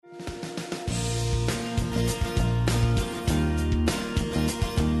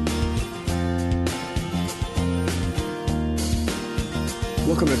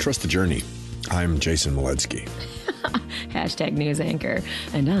Welcome to Trust the Journey. I'm Jason Moledzki. Hashtag news anchor.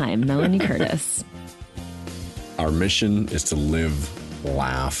 And I'm Melanie Curtis. Our mission is to live,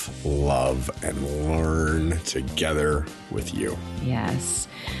 laugh, love, and learn together with you. Yes.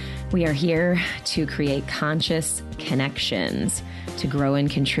 We are here to create conscious connections, to grow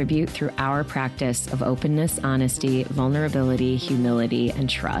and contribute through our practice of openness, honesty, vulnerability, humility, and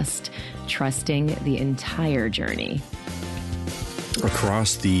trust, trusting the entire journey.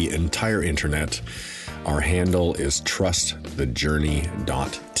 Across the entire internet, our handle is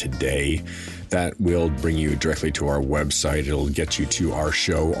trustthejourney.today. That will bring you directly to our website. It'll get you to our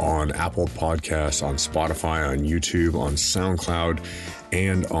show on Apple Podcasts, on Spotify, on YouTube, on SoundCloud,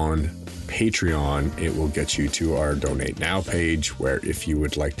 and on Patreon. It will get you to our Donate Now page, where if you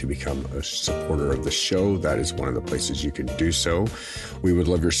would like to become a supporter of the show, that is one of the places you can do so. We would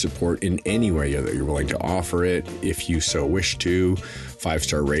love your support in any way that you're willing to offer it. If you so wish to,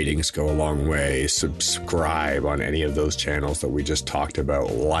 5-star ratings go a long way. Subscribe on any of those channels that we just talked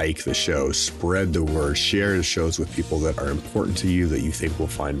about. Like the show, spread the word, share the shows with people that are important to you, that you think will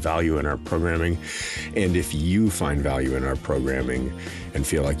find value in our programming. And if you find value in our programming and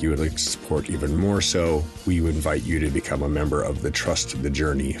feel like you would like to support even more so, we would invite you to become a member of the Trust the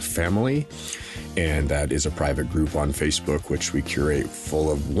Journey family. And that is a private group on Facebook, which we curate full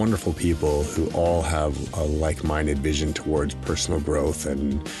of wonderful people who all have a like-minded vision towards personal growth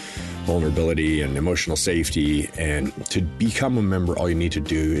and vulnerability and emotional safety. And to become a member, all you need to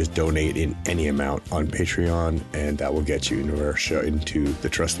do is donate in any amount on Patreon, and that will get you into our show, into the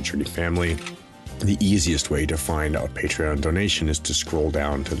Trust the Journey family. The easiest way to find our Patreon donation is to scroll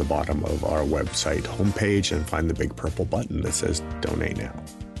down to the bottom of our website homepage and find the big purple button that says Donate Now.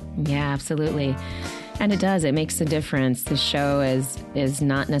 Yeah, absolutely. And it does. It makes a difference. The show is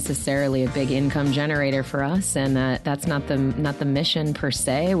not necessarily a big income generator for us, and that's not the mission per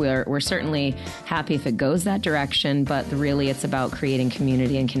se. We're certainly happy if it goes that direction, but really it's about creating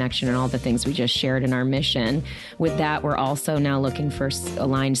community and connection and all the things we just shared in our mission. With that, we're also now looking for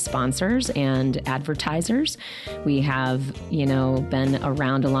aligned sponsors and advertisers. We have, been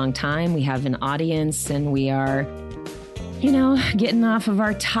around a long time. We have an audience, and we are getting off of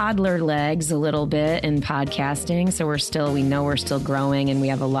our toddler legs a little bit in podcasting. So we know we're still growing, and we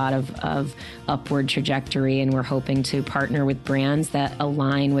have a lot of upward trajectory, and we're hoping to partner with brands that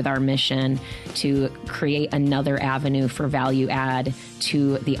align with our mission to create another avenue for value add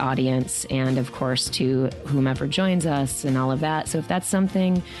to the audience and, of course, to whomever joins us and all of that. So if that's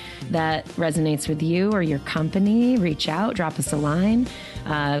something that resonates with you or your company, reach out, drop us a line.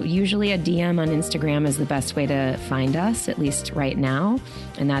 Usually a DM on Instagram is the best way to find us, at least right now.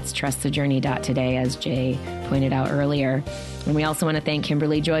 And that's trustthejourney.today, as Jay pointed out earlier. And we also want to thank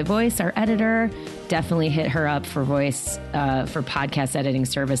Kimberly Joy Voice, our editor. Definitely hit her up for voice, for podcast editing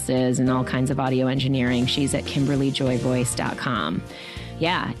services and all kinds of audio engineering. She's at KimberlyJoyVoice.com.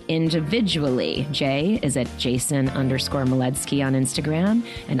 Yeah, individually, Jay is at Jason_Moledzki on Instagram,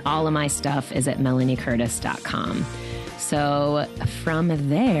 and all of my stuff is at MelanieCurtis.com. So from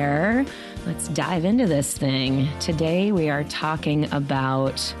there, let's dive into this thing. Today we are talking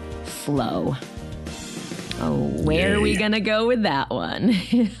about flow. Oh, where are we going to go with that one?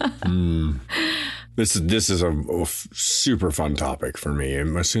 This is a super fun topic for me.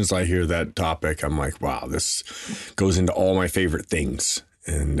 And as soon as I hear that topic, I'm like, wow, this goes into all my favorite things.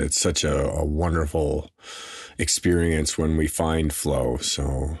 And it's such a wonderful experience when we find flow.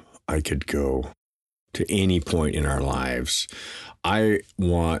 So I could go to any point in our lives. I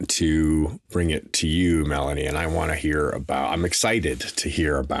want to bring it to you, Melanie, and I'm excited to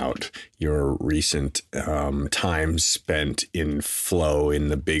hear about your recent time spent in flow in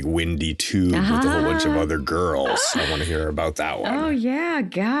the big windy tube with a whole bunch of other girls. I want to hear about that one. Oh, yeah.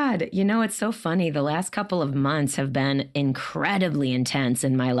 God. It's so funny. The last couple of months have been incredibly intense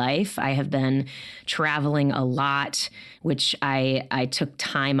in my life. I have been traveling a lot, which I took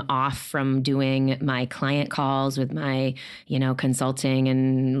time off from doing my client calls with my, consulting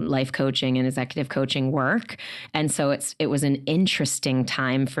and life coaching and executive coaching work. And so it was an interesting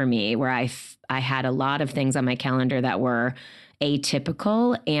time for me where I had a lot of things on my calendar that were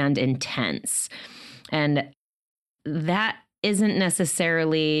atypical and intense. And that isn't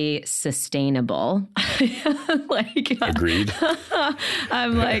necessarily sustainable. Agreed.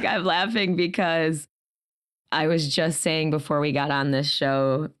 I'm laughing because I was just saying before we got on this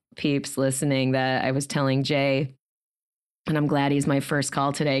show, peeps listening, that I was telling Jay, and I'm glad he's my first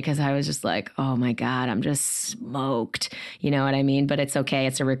call today, because I was just like, oh my God, I'm just smoked. You know what I mean? But it's okay.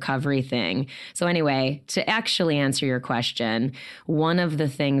 It's a recovery thing. So anyway, to actually answer your question, one of the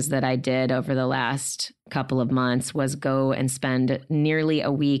things that I did over the last couple of months was go and spend nearly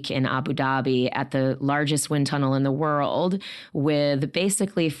a week in Abu Dhabi at the largest wind tunnel in the world with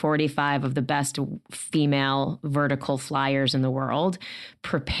basically 45 of the best female vertical flyers in the world,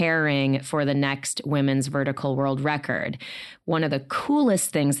 preparing for the next women's vertical world record. One of the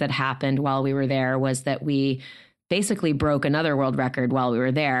coolest things that happened while we were there was that we basically broke another world record while we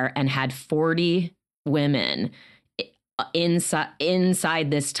were there and had 40 women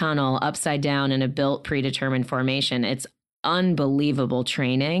inside this tunnel, upside down in a built predetermined formation. It's unbelievable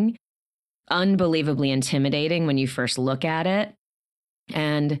training, unbelievably intimidating when you first look at it.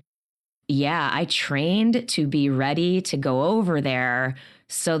 And yeah, I trained to be ready to go over there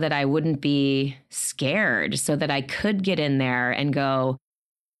so that I wouldn't be scared, so that I could get in there and go,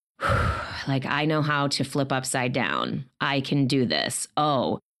 like, I know how to flip upside down. I can do this.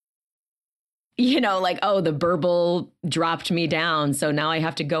 Oh, the burble dropped me down. So now I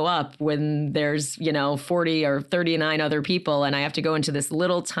have to go up when there's, 40 or 39 other people. And I have to go into this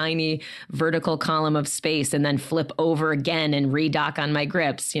little tiny vertical column of space and then flip over again and redock on my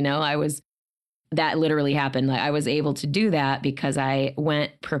grips. That literally happened. Like, I was able to do that because I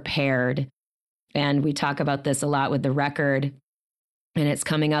went prepared. And we talk about this a lot with the record. And it's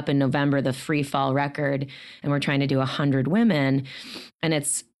coming up in November, the free fall record. And we're trying to do 100 women. And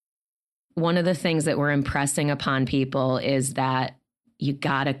it's one of the things that we're impressing upon people is that you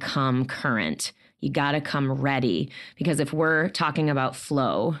got to come current. You got to come ready. Because if we're talking about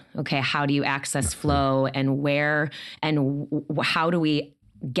flow, okay, how do you access flow and where and how do we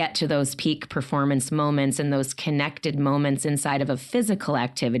get to those peak performance moments and those connected moments inside of a physical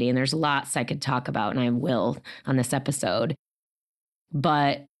activity? And there's lots I could talk about, and I will on this episode.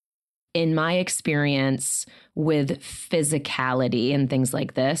 But in my experience with physicality and things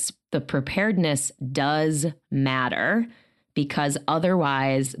like this, the preparedness does matter, because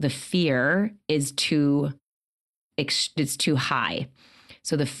otherwise the fear is too high.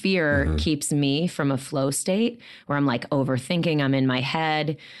 So the fear keeps me from a flow state where I'm like overthinking, I'm in my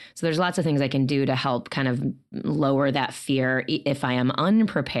head. So there's lots of things I can do to help kind of lower that fear if I am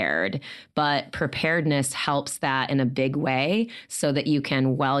unprepared. But preparedness helps that in a big way so that you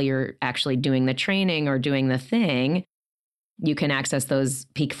can, while you're actually doing the training or doing the thing, you can access those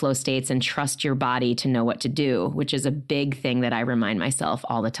peak flow states and trust your body to know what to do, which is a big thing that I remind myself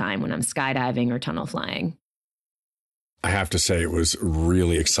all the time when I'm skydiving or tunnel flying. I have to say it was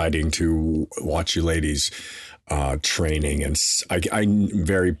really exciting to watch you ladies training. And I'm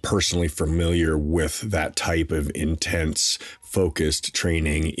very personally familiar with that type of intense, focused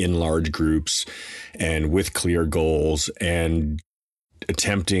training in large groups and with clear goals and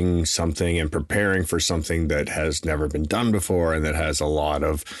attempting something and preparing for something that has never been done before and that has a lot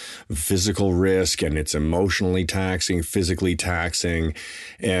of physical risk, and it's emotionally taxing, physically taxing,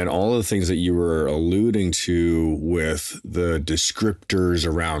 and all of the things that you were alluding to with the descriptors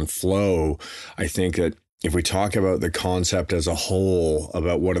around flow. I think that if we talk about the concept as a whole,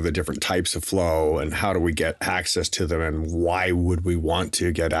 about what are the different types of flow and how do we get access to them and why would we want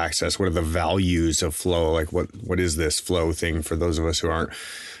to get access? What are the values of flow? Like what is this flow thing for those of us who aren't,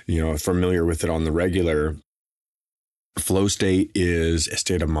 familiar with it on the regular? Flow state is a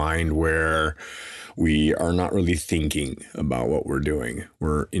state of mind where we are not really thinking about what we're doing.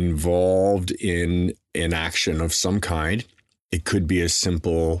 We're involved in an action of some kind. It could be as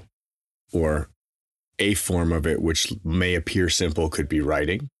simple, or a form of it, which may appear simple, could be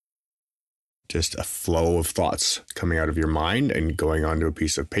writing. Just a flow of thoughts coming out of your mind and going onto a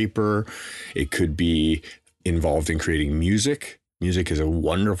piece of paper. It could be involved in creating music. Music is a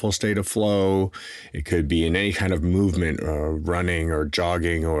wonderful state of flow. It could be in any kind of movement, running or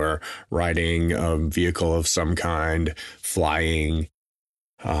jogging or riding a vehicle of some kind, flying.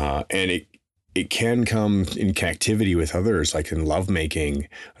 And it can come in connectivity with others, like in lovemaking.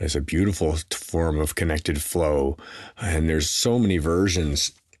 It's a beautiful form of connected flow. And there's so many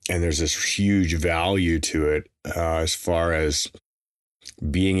versions, and there's this huge value to it as far as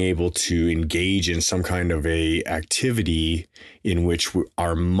being able to engage in some kind of a activity in which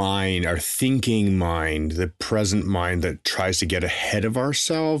our mind, our thinking mind, the present mind that tries to get ahead of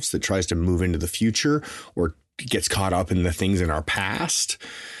ourselves, that tries to move into the future or gets caught up in the things in our past,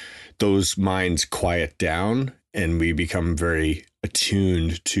 those minds quiet down and we become very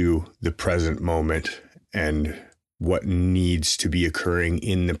attuned to the present moment, and what needs to be occurring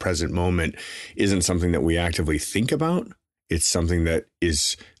in the present moment isn't something that we actively think about. It's something that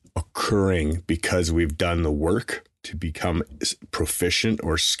is occurring because we've done the work to become proficient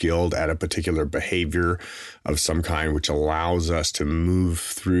or skilled at a particular behavior of some kind, which allows us to move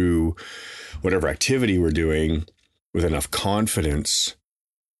through whatever activity we're doing with enough confidence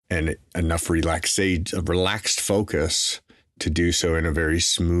and enough relaxed focus to do so in a very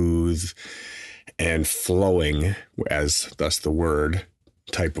smooth and flowing, as thus the word,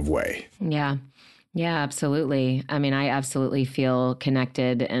 type of way. Yeah. Yeah, absolutely. I mean, I absolutely feel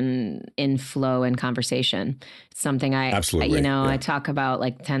connected and in flow and conversation. It's something Absolutely. I talk about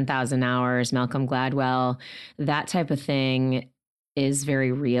like 10,000 hours, Malcolm Gladwell, that type of thing is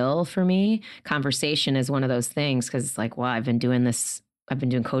very real for me. Conversation is one of those things because it's like, well, I've been doing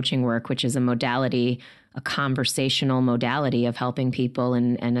coaching work, which is a conversational modality of helping people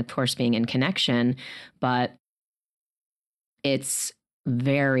and of course being in connection, but it's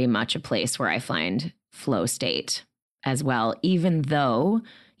very much a place where I find flow state as well, even though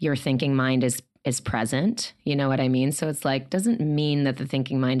your thinking mind is present. You know what I mean? So it's like, doesn't mean that the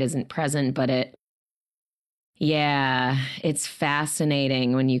thinking mind isn't present, but it's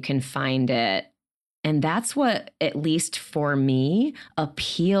fascinating when you can find it. And that's what, at least for me,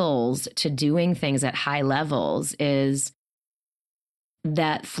 appeals to doing things at high levels, is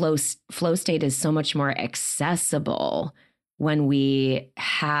that flow state is so much more accessible when we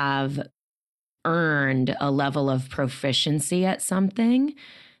have earned a level of proficiency at something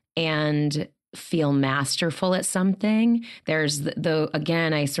and feel masterful at something. There's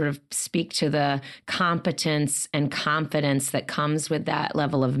again, I sort of speak to the competence and confidence that comes with that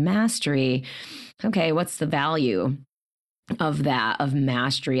level of mastery. Okay, what's the value of that, of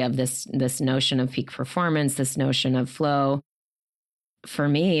mastery, of this notion of peak performance, this notion of flow? For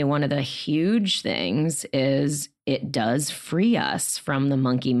me, one of the huge things is it does free us from the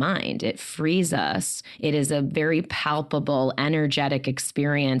monkey mind. It frees us. It is a very palpable, energetic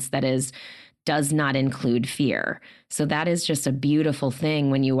experience that does not include fear. So that is just a beautiful thing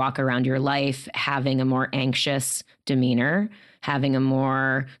when you walk around your life having a more anxious demeanor, having a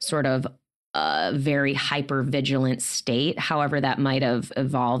more sort of very hyper-vigilant state, however that might have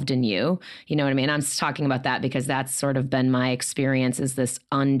evolved in you. You know what I mean? I'm just talking about that because that's sort of been my experience, is this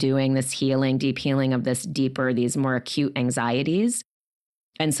undoing, this healing, deep healing of these more acute anxieties.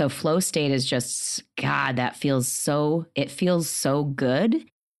 And so flow state is just, God, it feels so good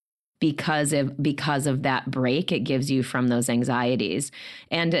because of that break it gives you from those anxieties.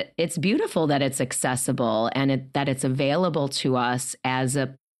 And it's beautiful that it's accessible and that it's available to us as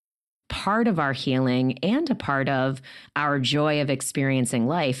a part of our healing and a part of our joy of experiencing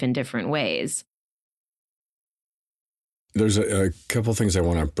life in different ways. There's a couple things I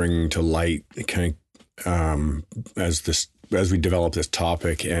want to bring to light, kind of as we develop this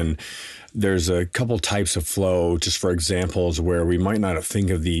topic, and there's a couple types of flow, just for examples, where we might not think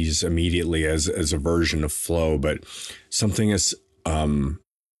of these immediately as a version of flow, but something as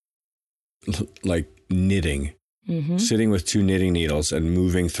like knitting. Mm-hmm. Sitting with two knitting needles and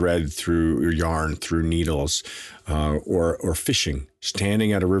moving thread through yarn through needles, or fishing,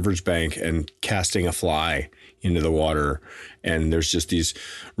 standing at a river's bank and casting a fly into the water. And there's just these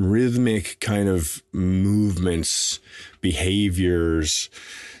rhythmic kind of movements, behaviors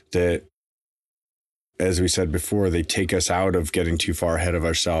that, as we said before, they take us out of getting too far ahead of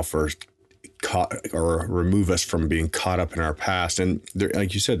ourselves or remove us from being caught up in our past. And there,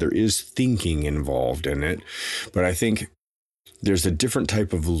 like you said, there is thinking involved in it, but I think there's a different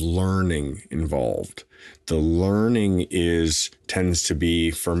type of learning involved. The learning tends to be,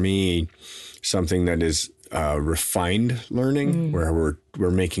 for me, something that is refined learning, where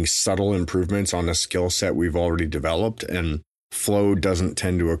we're making subtle improvements on a skill set we've already developed, and flow doesn't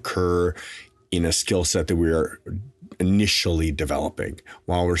tend to occur in a skill set that we are initially developing.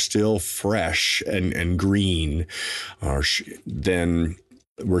 While we're still fresh and green, then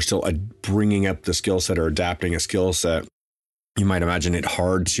we're still bringing up the skill set or adapting a skill set. You might imagine it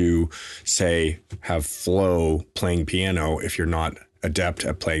hard to, say, have flow playing piano if you're not adept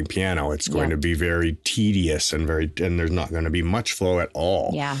at playing piano. It's going to be very tedious and there's not going to be much flow at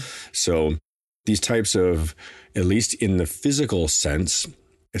all. Yeah. So these types of, at least in the physical sense,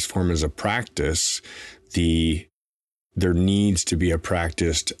 as form as a practice, there needs to be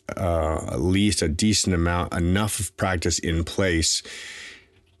at least a decent amount, enough of practice in place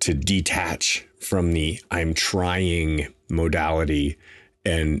to detach from the I'm trying modality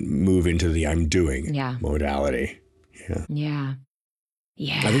and move into the I'm doing modality. Yeah.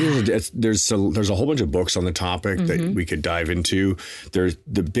 I think there's a whole bunch of books on the topic that we could dive into.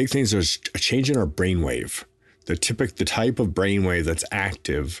 The big things, there's a change in our brainwave. The type of brainwave that's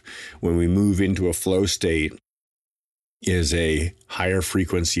active when we move into a flow state is a higher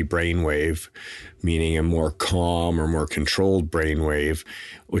frequency brainwave, meaning a more calm or more controlled brainwave,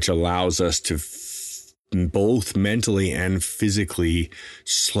 which allows us to both mentally and physically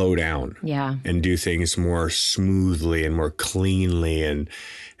slow down. Yeah. And do things more smoothly and more cleanly and,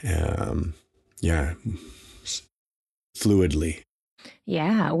 fluidly.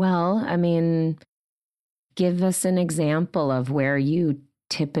 Yeah. Well, I mean, give us an example of where you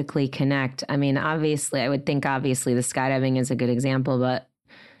typically connect. I mean, obviously, I would think obviously the skydiving is a good example,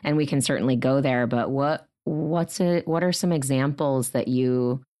 and we can certainly go there, but what are some examples that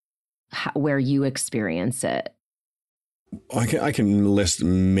where you experience it? I can list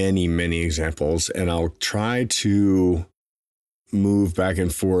many, many examples, and I'll try to move back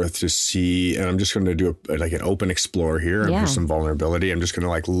and forth to see, and I'm just going to do an open explore here. Yeah. Here's some vulnerability. I'm just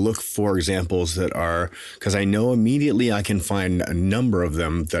going to look for examples that are, because I know immediately I can find a number of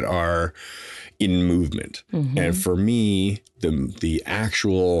them that are in movement. Mm-hmm. And for me, the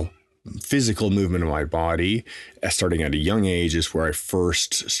actual physical movement of my body, starting at a young age, is where I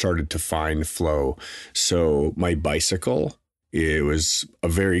first started to find flow. So my bicycle, it was a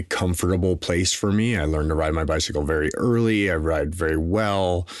very comfortable place for me. I learned to ride my bicycle very early. I ride very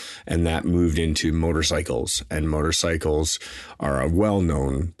well. And that moved into motorcycles. And motorcycles are a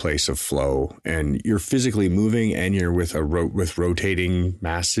well-known place of flow. And you're physically moving and you're with with rotating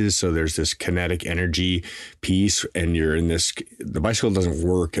masses. So there's this kinetic energy piece, and you're in this. The bicycle doesn't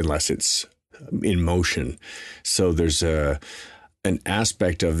work unless it's in motion. So there's an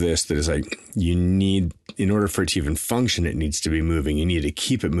aspect of this that is you need, in order for it to even function, it needs to be moving. You need to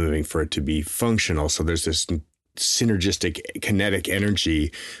keep it moving for it to be functional. So there's this synergistic kinetic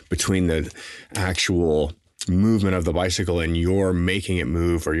energy between the actual movement of the bicycle and you're making it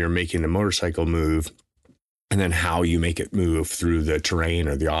move, or you're making the motorcycle move, and then how you make it move through the terrain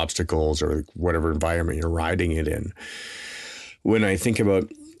or the obstacles or whatever environment you're riding it in. When I think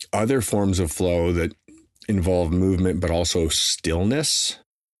about other forms of flow that involve movement, but also stillness,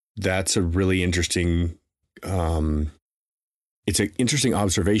 that's a really interesting, it's an interesting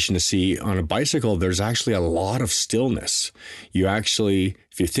observation to see. On a bicycle, there's actually a lot of stillness. You actually,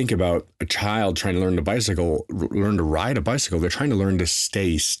 if you think about a child trying to learn to ride a bicycle, they're trying to learn to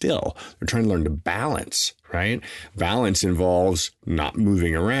stay still. They're trying to learn to balance, right? Balance involves not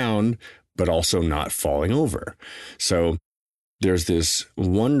moving around, but also not falling over. So there's this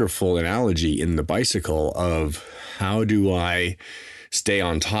wonderful analogy in the bicycle of, how do I stay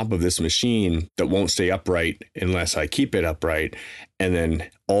on top of this machine that won't stay upright unless I keep it upright, and then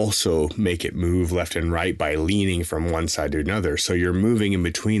also make it move left and right by leaning from one side to another. So you're moving in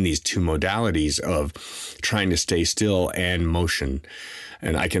between these two modalities of trying to stay still and motion.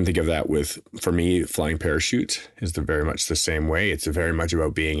 And I can think of that for me, flying parachute is very much the same way. It's very much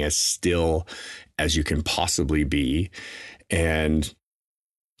about being as still as you can possibly be. And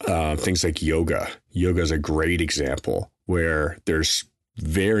things like yoga. Yoga is a great example where there's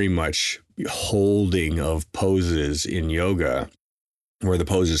very much holding of poses in yoga, where the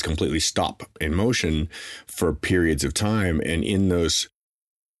poses completely stop in motion for periods of time. And in those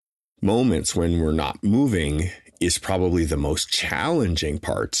moments when we're not moving is probably the most challenging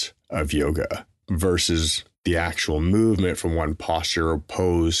parts of yoga, versus the actual movement from one posture or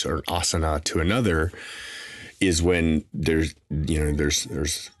pose or asana to another, is when there's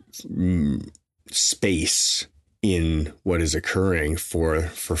space in what is occurring for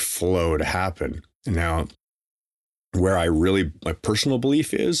flow to happen. Now, where my personal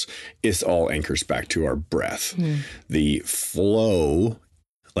belief is, it all anchors back to our breath. The flow,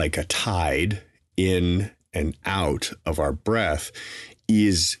 like a tide in and out of our breath,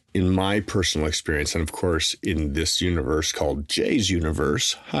 is, in my personal experience, and of course in this universe called Jay's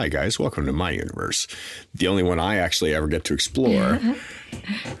universe. Hi guys, welcome to my universe. The only one I actually ever get to explore.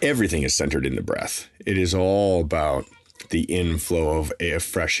 Everything is centered in the breath. It is all about the inflow of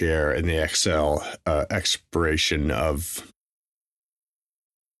fresh air and the expiration of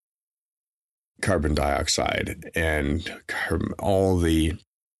carbon dioxide, and all the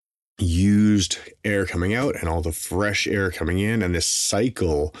used air coming out and all the fresh air coming in, and this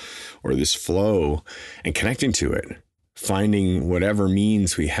cycle or this flow, and connecting to it, finding whatever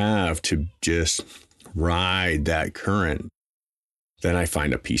means we have to just ride that current. Then I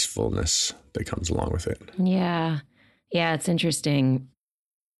find a peacefulness that comes along with it. Yeah. Yeah, it's interesting.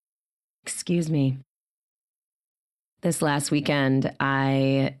 Excuse me. This last weekend,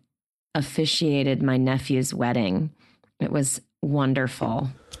 I officiated my nephew's wedding. It was wonderful.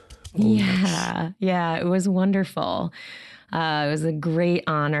 Yeah, it was wonderful. It was a great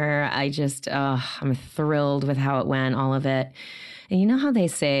honor. I'm thrilled with how it went, all of it. And you know how they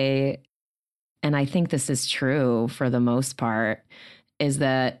say, and I think this is true for the most part, is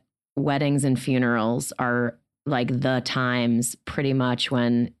that weddings and funerals are like the times pretty much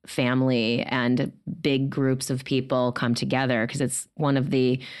when family and big groups of people come together, because it's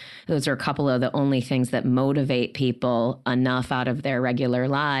those are a couple of the only things that motivate people enough out of their regular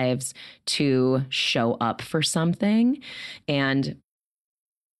lives to show up for something. And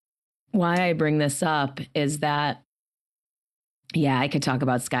why I bring this up is that, yeah, I could talk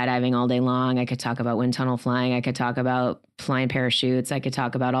about skydiving all day long. I could talk about wind tunnel flying. I could talk about flying parachutes. I could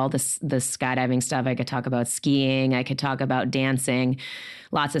talk about all the skydiving stuff. I could talk about skiing. I could talk about dancing,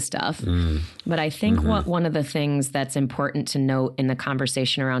 lots of stuff. But I think one of the things that's important to note in the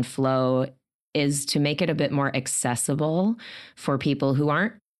conversation around flow is to make it a bit more accessible for people who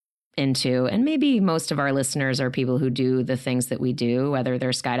aren't into, and maybe most of our listeners are people who do the things that we do, whether they're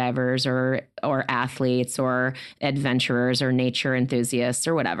skydivers or athletes or adventurers or nature enthusiasts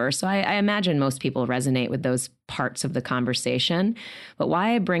or whatever. So I imagine most people resonate with those parts of the conversation. But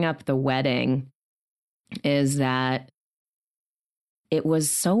why I bring up the wedding is that it was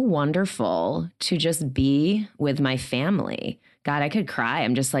so wonderful to just be with my family. God, I could cry.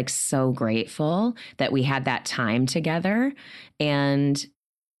 I'm just like so grateful that we had that time together. And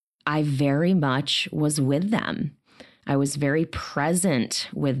I very much was with them. I was very present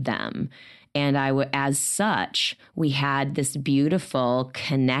with them. And as such, we had this beautiful,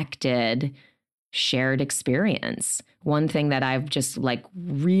 connected, shared experience. One thing that I've just like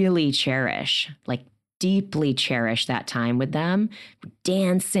really deeply cherish that time with them,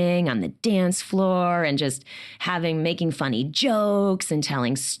 dancing on the dance floor and just making funny jokes and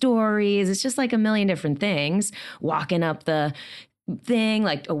telling stories. It's just like a million different things. Walking up the thing,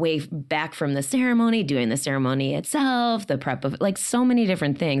 like away back from the ceremony, doing the ceremony itself, the prep of like so many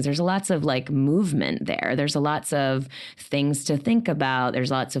different things. There's lots of like movement there. There's lots of things to think about.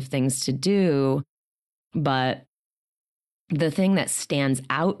 There's lots of things to do. But the thing that stands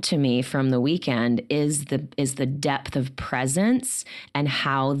out to me from the weekend is the depth of presence and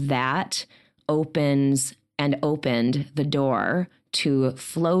how that opened the door to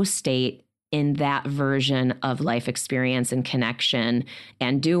flow state in that version of life experience and connection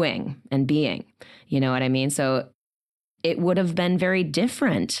and doing and being. You know what I mean? So it would have been very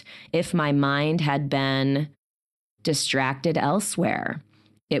different if my mind had been distracted elsewhere.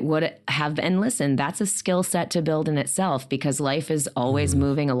 It would have, and listen, that's a skill set to build in itself, because life is always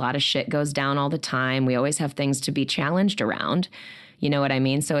moving. A lot of shit goes down all the time. We always have things to be challenged around. You know what I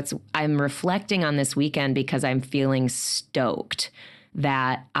mean? So I'm reflecting on this weekend because I'm feeling stoked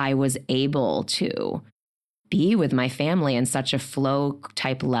that I was able to be with my family in such a flow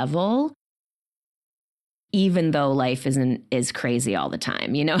type level, even though life is crazy all the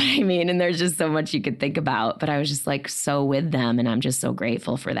time. You know what I mean? And there's just so much you could think about, but I was just like so with them, and I'm just so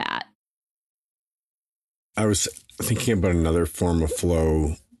grateful for that. I was thinking about another form of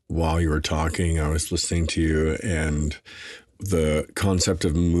flow while you were talking. I was listening to you, and the concept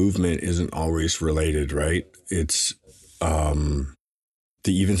of movement isn't always related, right? It's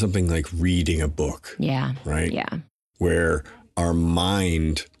even something like reading a book. Yeah. Right? Yeah. Where our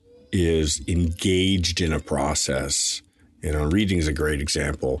mind is engaged in a process. You know, reading is a great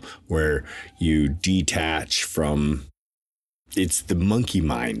example where you detach from, it's the monkey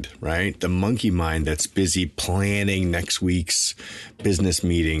mind, right? The monkey mind that's busy planning next week's business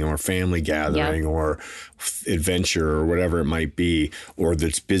meeting or family gathering or adventure or whatever it might be, or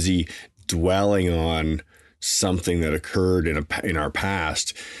that's busy dwelling on something that occurred in our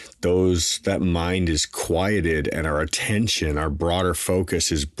past. That mind is quieted, and our attention, our broader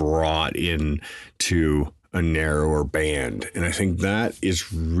focus is brought in to a narrower band. And I think that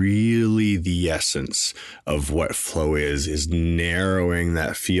is really the essence of what flow is narrowing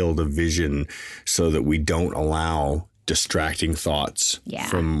that field of vision so that we don't allow distracting thoughts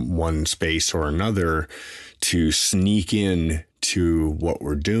from one space or another to sneak in to what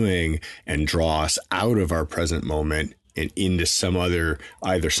we're doing and draw us out of our present moment and into some other,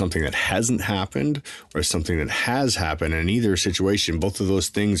 either something that hasn't happened or something that has happened. And in either situation, both of those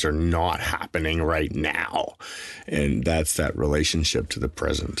things are not happening right now. And that's that relationship to the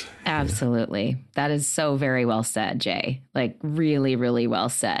present. Absolutely. Yeah. That is so very well said, Jay. Like really, really well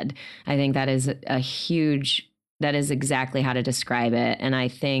said. I think that is that is exactly how to describe it. And I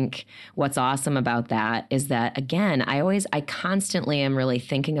think what's awesome about that is that, again, I constantly am really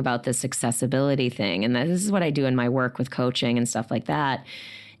thinking about this accessibility thing. And this is what I do in my work with coaching and stuff like that,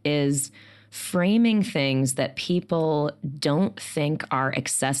 is framing things that people don't think are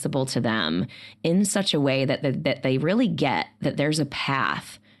accessible to them in such a way that they really get that there's a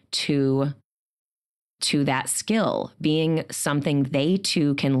path to that skill being something they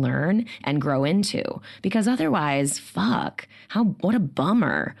too can learn and grow into. Because otherwise, what a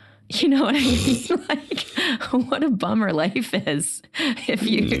bummer. You know what I mean? Like, what a bummer life is if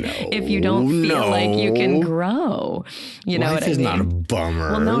you don't feel like you can grow. You know Life what I mean? is not a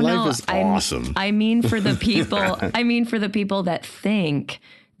bummer. Well, Life is awesome. I mean for the people. I mean for the people that think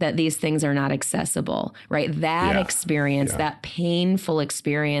that these things are not accessible, right? That experience, that painful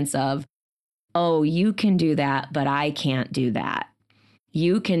experience of, oh, you can do that, but I can't do that.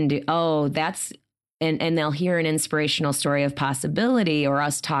 You can do, oh, that's, and they'll hear an inspirational story of possibility, or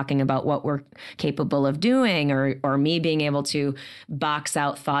us talking about what we're capable of doing, or me being able to box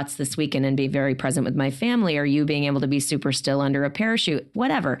out thoughts this weekend and be very present with my family, or you being able to be super still under a parachute,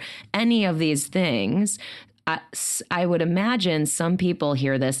 whatever. Any of these things, I would imagine some people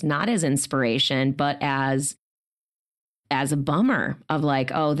hear this not as inspiration, but as a bummer of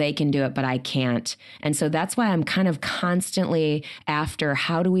like, oh, they can do it, but I can't. And so that's why I'm kind of constantly after,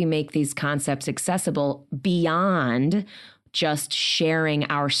 how do we make these concepts accessible beyond just sharing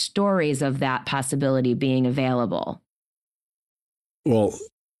our stories of that possibility being available? Well,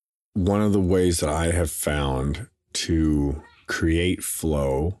 one of the ways that I have found to create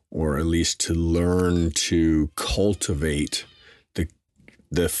flow, or at least to learn to cultivate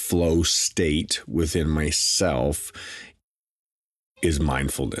the flow state within myself, is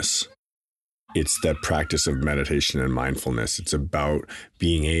mindfulness. It's the practice of meditation and mindfulness. It's about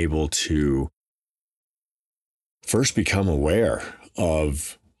being able to first become aware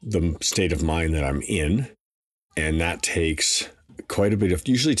of the state of mind that I'm in. And that takes quite a bit of,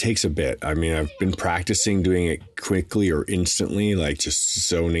 usually takes a bit. I mean, I've been practicing doing it quickly or instantly, like just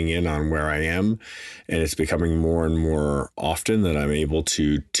zoning in on where I am. And it's becoming more and more often that I'm able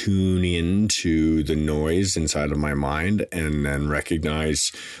to tune into the noise inside of my mind and then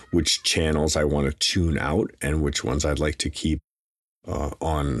recognize which channels I want to tune out and which ones I'd like to keep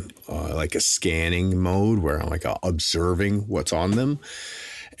on like a scanning mode, where I'm like observing what's on them.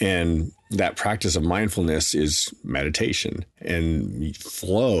 And that practice of mindfulness is meditation, and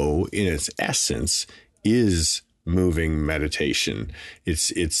flow in its essence is moving meditation.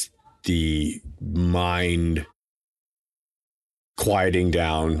 It's the mind quieting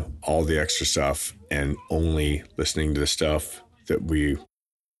down all the extra stuff and only listening to the stuff that we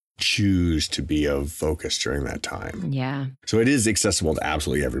choose to be of focus during that time. Yeah. So it is accessible to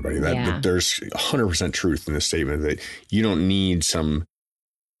absolutely everybody. But there's 100% truth in the statement that you don't need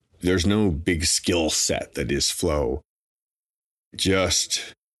there's no big skill set that is flow.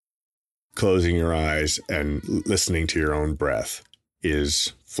 Just closing your eyes and listening to your own breath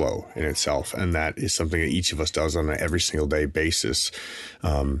is flow in itself. And that is something that each of us does on an every single day basis.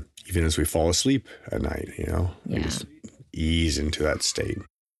 Even as we fall asleep at night, we just ease into that state.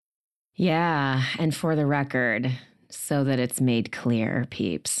 Yeah. And for the record, so that it's made clear,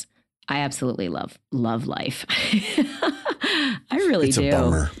 peeps, I absolutely love life. I really do. It's a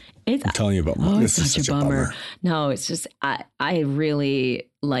bummer. I'm telling you about it's such a bummer. No, it's just, I really,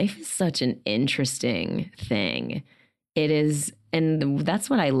 life is such an interesting thing. It is. And that's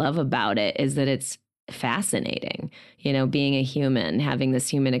what I love about it, is that it's fascinating, being a human, having this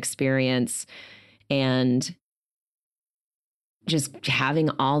human experience, and just having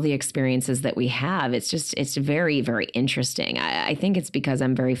all the experiences that we have. It's very, very interesting. I think it's because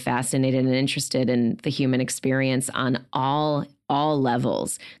I'm very fascinated and interested in the human experience on all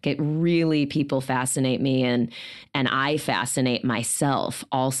levels. Really, people fascinate me, and I fascinate myself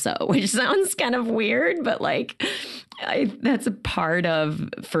also, which sounds kind of weird, but like that's a part of,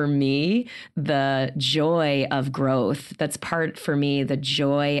 for me, the joy of growth. That's part, for me, the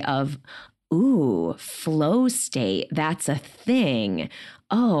joy of, ooh, flow state. That's a thing.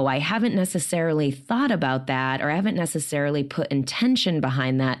 Oh, I haven't necessarily thought about that, or I haven't necessarily put intention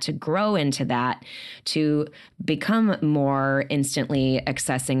behind that to grow into that, to become more instantly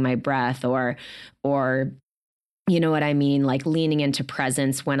accessing my breath, or you know what I mean? Like leaning into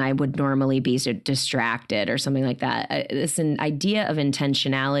presence when I would normally be distracted or something like that. It's an idea of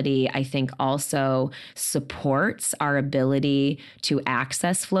intentionality, I think, also supports our ability to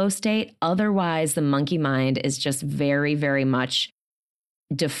access flow state. Otherwise, the monkey mind is just very, very much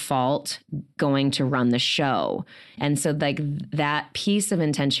default going to run the show. And so like that piece of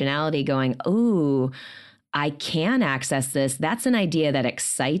intentionality going, ooh, I can access this. That's an idea that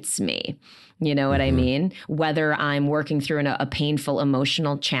excites me. You know what I mean? Whether I'm working through a painful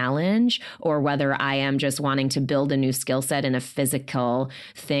emotional challenge, or whether I am just wanting to build a new skill set in a physical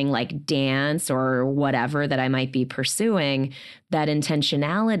thing like dance or whatever that I might be pursuing, that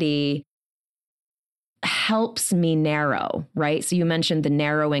intentionality helps me narrow, right? So you mentioned the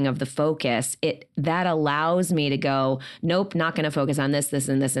narrowing of the focus. That allows me to go, nope, not going to focus on this, this,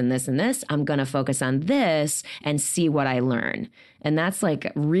 and this, and this, and this. I'm going to focus on this and see what I learn. And that's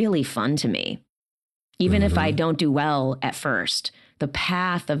like really fun to me. Even if I don't do well at first, the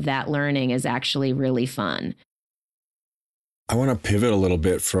path of that learning is actually really fun. I want to pivot a little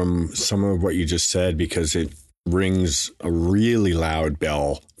bit from some of what you just said, because it rings a really loud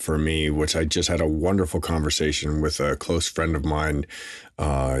bell for me, which I just had a wonderful conversation with a close friend of mine.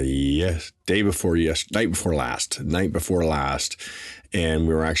 Night before last. And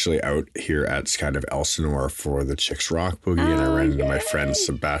we were actually out here at kind of Elsinore for the Chicks Rock Boogie. And I ran into my friend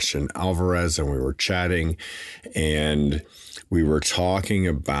Sebastian Alvarez, and we were chatting, and we were talking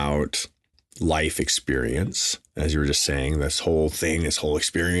about life experience, as you were just saying, this whole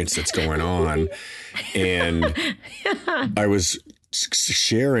experience that's going on. And I was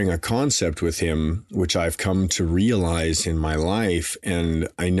sharing a concept with him, which I've come to realize in my life. And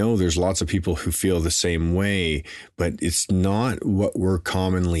I know there's lots of people who feel the same way, but it's not what we're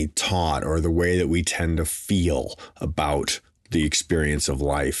commonly taught or the way that we tend to feel about the experience of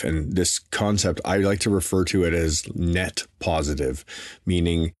life. And this concept, I like to refer to it as net positive,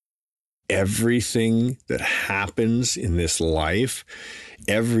 meaning everything that happens in this life,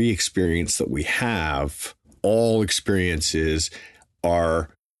 every experience that we have, all experiences are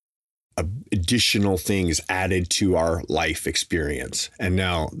additional things added to our life experience. And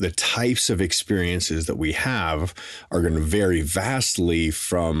now the types of experiences that we have are going to vary vastly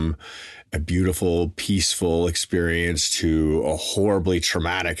from a beautiful, peaceful experience to a horribly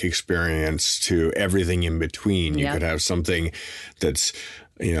traumatic experience to everything in between. You could have something that's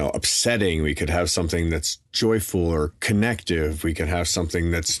upsetting. We could have something that's joyful or connective. We could have something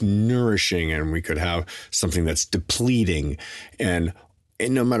that's nourishing, and we could have something that's depleting. And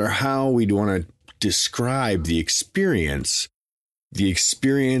no matter how we want to describe the experiences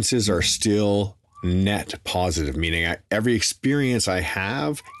are still net positive, meaning every experience I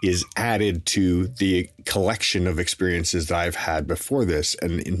have is added to the collection of experiences that I've had before this.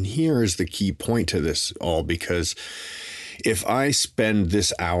 And here is the key point to this all, because if I spend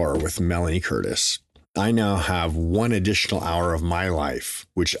this hour with Melanie Curtis, I now have one additional hour of my life,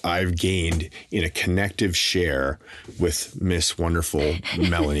 which I've gained in a connective share with Miss Wonderful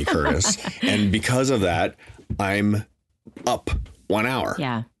Melanie Curtis. And because of that, I'm up 1 hour.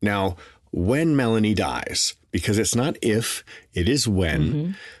 Yeah. Now, when Melanie dies, because it's not if, it is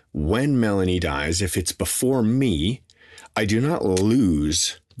when Melanie dies, if it's before me, I do not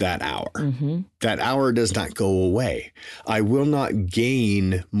lose that hour. That hour does not go away. I will not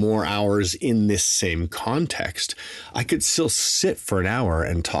gain more hours in this same context. I could still sit for an hour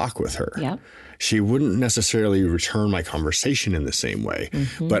and talk with her. Yep. She wouldn't necessarily return my conversation in the same way,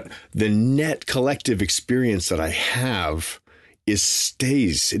 but the net collective experience that I have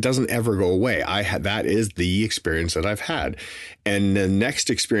stays. It doesn't ever go away. That is the experience that I've had. And the next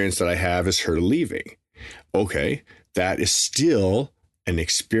experience that I have is her leaving. Okay. That is still an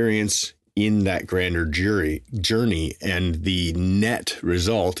experience in that grander journey, and the net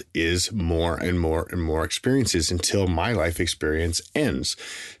result is more and more and more experiences until my life experience ends.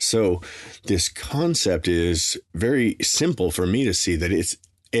 So this concept is very simple for me to see, that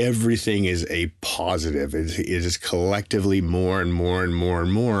everything is a positive. It is collectively more and more and more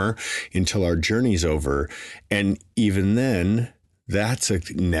and more until our journey's over. And even then, that's a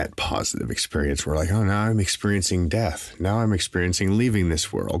net positive experience. We're like, oh, now I'm experiencing death. Now I'm experiencing leaving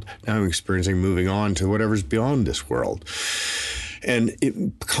this world. Now I'm experiencing moving on to whatever's beyond this world. And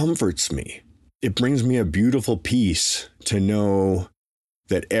it comforts me. It brings me a beautiful peace to know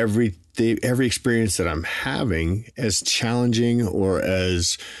that every experience that I'm having, as challenging or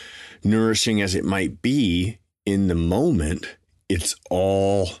as nourishing as it might be in the moment, it's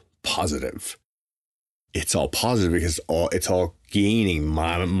all positive. It's all positive because it's all gaining.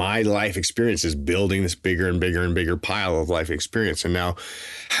 My life experience is building this bigger and bigger and bigger pile of life experience. And now,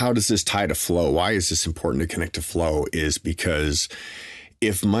 how does this tie to flow? Why is this important to connect to flow? Is because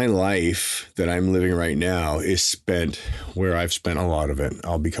if my life that I'm living right now is spent where I've spent a lot of it,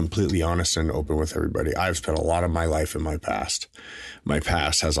 I'll be completely honest and open with everybody. I've spent a lot of my life in my past. My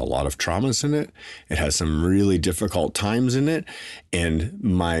past has a lot of traumas in it. It has some really difficult times in it. And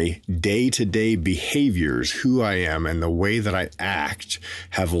my day-to-day behaviors, who I am and the way that I act,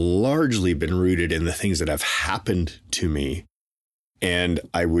 have largely been rooted in the things that have happened to me And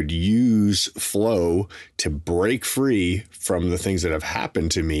I would use flow to break free from the things that have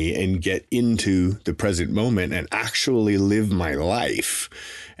happened to me and get into the present moment and actually live my life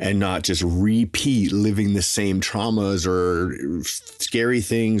and not just repeat living the same traumas or scary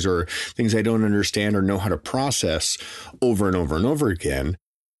things or things I don't understand or know how to process over and over and over again.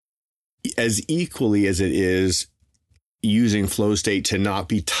 As equally as it is using flow state to not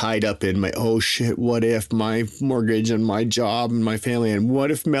be tied up in my, oh shit, what if my mortgage and my job and my family, and what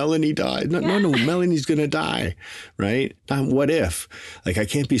if Melanie died? No, Melanie's going to die, right? Not what if. Like, I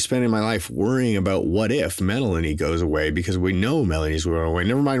can't be spending my life worrying about what if Melanie goes away, because we know Melanie's going away.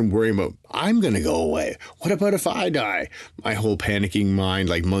 Never mind worrying about I'm going to go away. What about if I die? My whole panicking mind,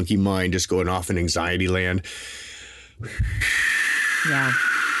 like monkey mind, just going off in anxiety land. Yeah.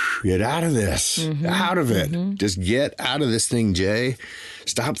 Get out of this, out of it. Just get out of this thing, Jay.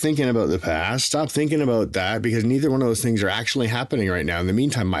 Stop thinking about the past. Stop thinking about that, because neither one of those things are actually happening right now. In the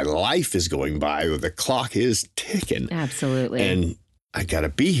meantime, my life is going by. The clock is ticking. Absolutely. And I got to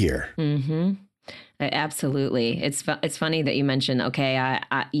be here. Absolutely. It's funny that you mentioned, okay,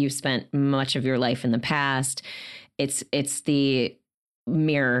 you've spent much of your life in the past. It's the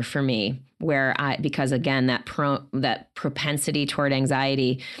mirror for me, where because again, that propensity toward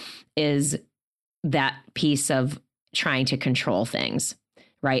anxiety is that piece of trying to control things,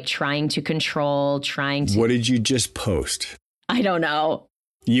 right? What did you just post? I don't know.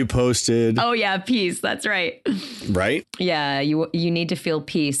 You posted. Oh yeah, peace. That's right. Right? Yeah, you need to feel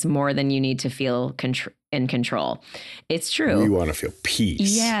peace more than you need to feel in control. It's true. We want to feel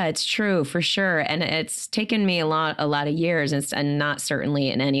peace. Yeah, it's true for sure. And it's taken me a lot of years, and not certainly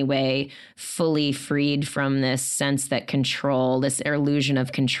in any way fully freed from this sense that control, this illusion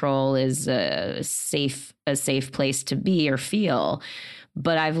of control, is a safe place to be or feel.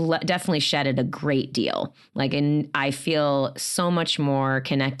 But I've definitely shedded a great deal. I feel so much more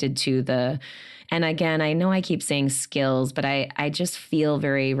connected to and again, I know I keep saying skills, but I just feel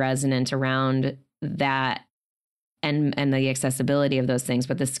very resonant around that and the accessibility of those things,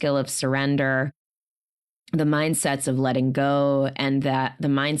 but the skill of surrender, the mindsets of letting go, and that the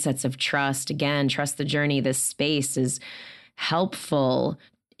mindsets of trust. Again, trust the journey. This space is helpful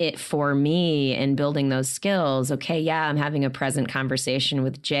for me in building those skills. Okay, yeah, I'm having a present conversation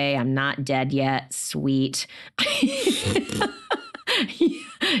with Jay. I'm not dead yet. Sweet.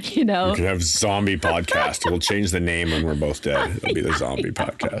 You know, we could have zombie podcast. We'll change the name when we're both dead. It'll be the zombie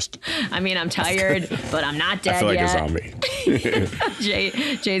podcast. I mean, I'm tired, but I'm not dead yet. I feel like a zombie.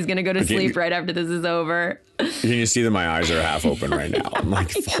 Jay's gonna go to sleep right after this is over. Can you see that my eyes are half open right now? I'm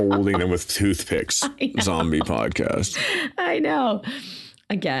like holding them with toothpicks. Zombie podcast. I know.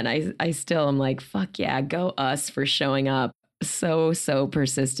 Again, I still am like, fuck yeah, go us for showing up so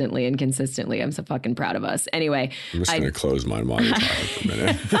persistently and consistently. I'm so fucking proud of us. Anyway, I'm just going to close my monitor for a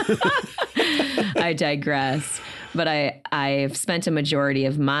minute. I digress. But I've spent a majority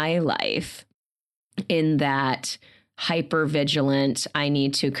of my life in that hyper vigilant, I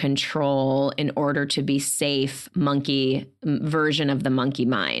need to control in order to be safe monkey version of the monkey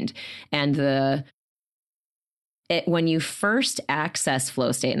mind. And when you first access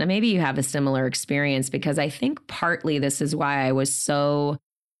flow state, and maybe you have a similar experience, because I think partly this is why I was so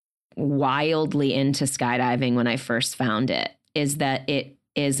wildly into skydiving when I first found it, is that it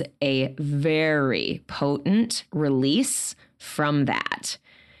is a very potent release from that.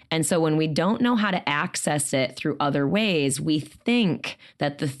 And so when we don't know how to access it through other ways, we think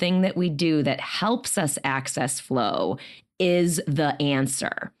that the thing that we do that helps us access flow is the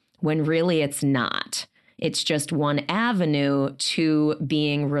answer, when really it's not. It's just one avenue to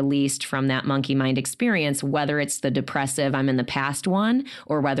being released from that monkey mind experience, whether it's the depressive, I'm in the past one,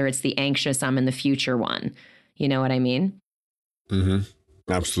 or whether it's the anxious, I'm in the future one. You know what I mean? Mm-hmm.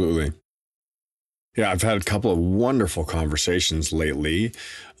 Absolutely. Yeah, I've had a couple of wonderful conversations lately.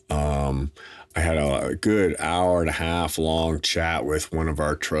 I had a good hour and a half long chat with one of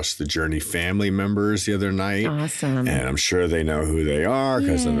our Trust the Journey family members the other night. Awesome. And I'm sure they know who they are,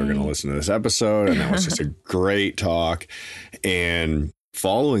 because then they're going to listen to this episode. And that was just a great talk. And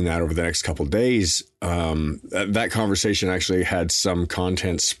following that, over the next couple of days, that conversation actually had some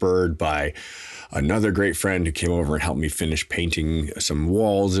content spurred by another great friend who came over and helped me finish painting some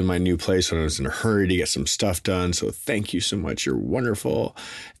walls in my new place when I was in a hurry to get some stuff done. So thank you so much. You're wonderful.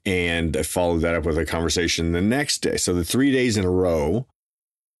 And I followed that up with a conversation the next day. So the 3 days in a row,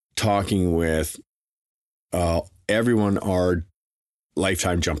 talking with everyone are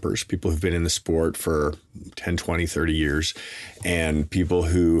lifetime jumpers, people who've been in the sport for 10, 20, 30 years, and people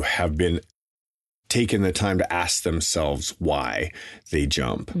who have been taken the time to ask themselves why they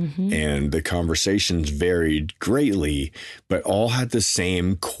jump. And the conversations varied greatly, but all had the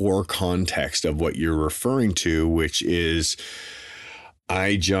same core context of what you're referring to, which is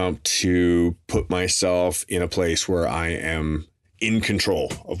I jump to put myself in a place where I am in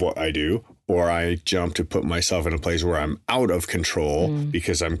control of what I do, or I jump to put myself in a place where I'm out of control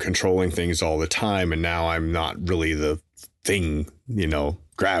because I'm controlling things all the time. And now I'm not really the thing,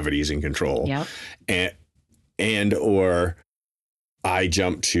 gravity's in control. Yep. Or I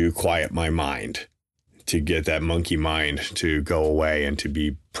jump to quiet my mind, to get that monkey mind to go away and to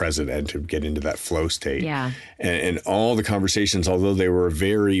be present and to get into that flow state. Yeah. And all the conversations, although they were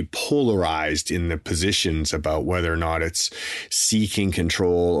very polarized in the positions about whether or not it's seeking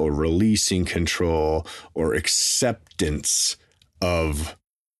control or releasing control or acceptance of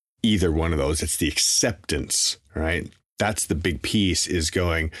either one of those, it's the acceptance, right? That's the big piece, is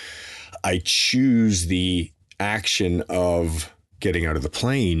going, I choose the action of getting out of the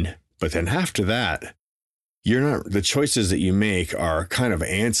plane, but then after that, the choices that you make are kind of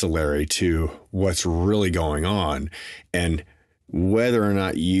ancillary to what's really going on. And whether or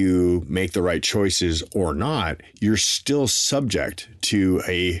not you make the right choices or not, you're still subject to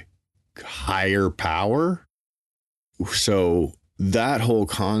a higher power. So that whole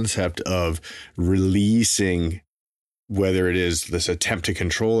concept of releasing, whether it is this attempt to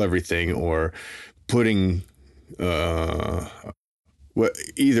control everything or putting, either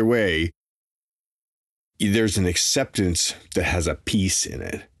way, there's an acceptance that has a peace in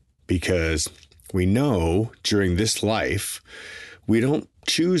it, because we know during this life, we don't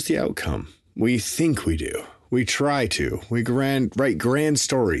choose the outcome. We think we do. We try to. We write grand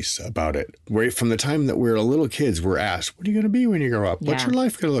stories about it. Right from the time that we're little kids, we're asked, what are you going to be when you grow up? What's your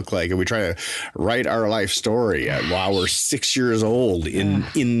life going to look like? And we try to write our life story while we're 6 years old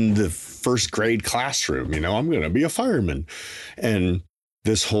in the first grade classroom. I'm going to be a fireman. And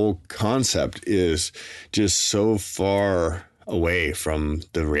this whole concept is just so far away from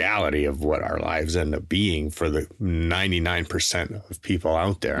the reality of what our lives end up being for the 99% of people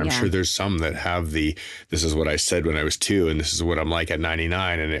out there. I'm sure there's some that have this is what I said when I was 2, and this is what I'm like at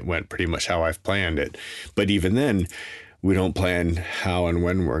 99, and it went pretty much how I've planned it. But even then, we don't plan how and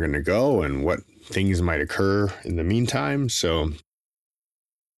when we're going to go and what things might occur in the meantime. So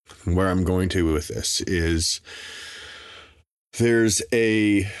where I'm going to with this is, there's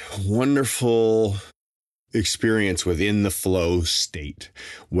a wonderful experience within the flow state,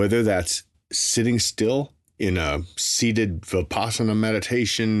 whether that's sitting still in a seated Vipassana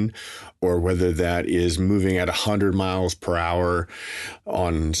meditation, or whether that is moving at 100 miles per hour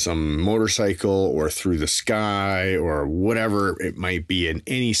on some motorcycle or through the sky, or whatever it might be, in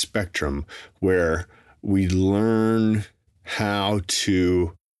any spectrum where we learn how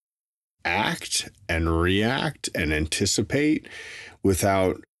to act and react and anticipate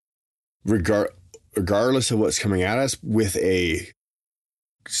without regardless of what's coming at us, with a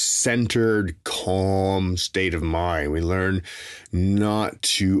centered, calm state of mind. We learn not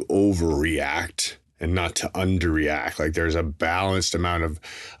to overreact and not to underreact. Like, there's a balanced amount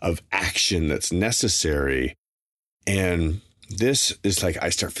of action that's necessary. And this is like, I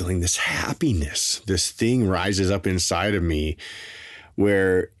start feeling this happiness. This thing rises up inside of me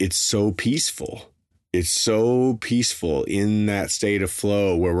where it's so peaceful. It's so peaceful in that state of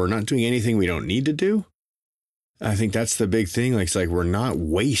flow where we're not doing anything we don't need to do. I think that's the big thing. Like, it's like we're not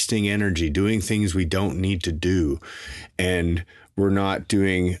wasting energy doing things we don't need to do. And we're not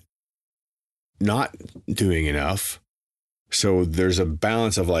doing enough. So there's a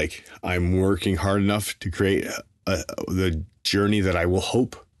balance of like, I'm working hard enough to create the journey that I will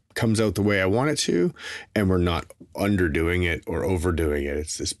hope comes out the way I want it to, and we're not underdoing it or overdoing it.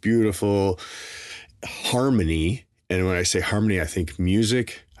 It's this beautiful harmony. And when I say harmony, I think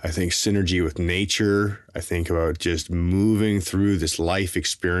music, I think synergy with nature. I think about just moving through this life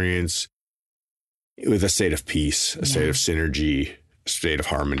experience with a state of peace, a state of synergy, a state of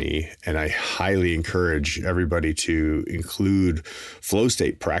harmony. And I highly encourage everybody to include flow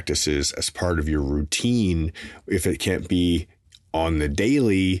state practices as part of your routine. If it can't be on the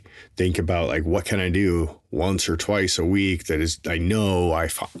daily, think about like, what can I do once or twice a week that is, I know I'm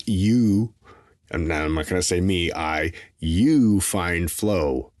not going to say me, you find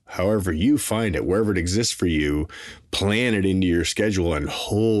flow, however you find it, wherever it exists for you, plan it into your schedule and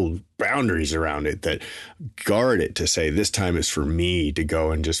hold boundaries around it, that guard it to say, this time is for me to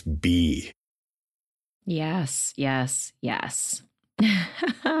go and just be. Yes, yes, yes.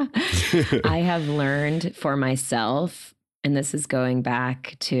 I have learned for myself, and this is going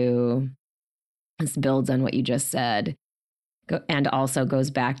back to, this builds on what you just said. And also goes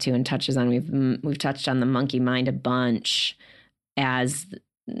back to and touches on, we've touched on the monkey mind a bunch as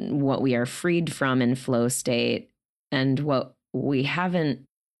what we are freed from in flow state. And what we haven't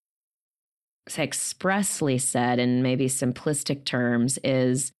expressly said in maybe simplistic terms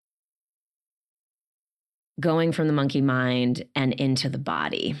is going from the monkey mind and into the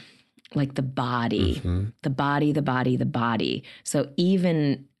body, like the body, the body. So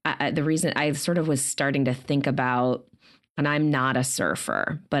even the reason I sort of was starting to think about, and I'm not a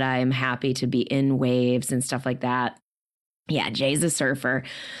surfer, but I'm happy to be in waves and stuff like that. Yeah, Jay's a surfer.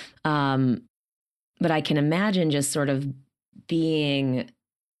 But I can imagine just sort of being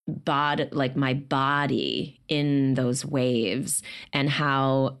like my body in those waves, and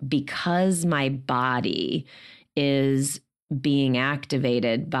how, because my body is being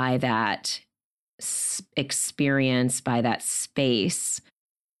activated by that experience, by that space,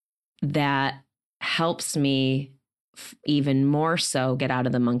 that helps me even more so get out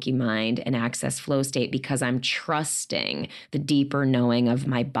of the monkey mind and access flow state, because I'm trusting the deeper knowing of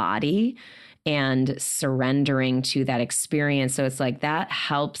my body and surrendering to that experience. So it's like that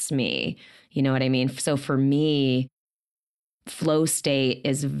helps me, you know what I mean? So for me, flow state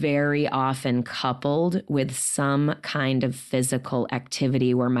is very often coupled with some kind of physical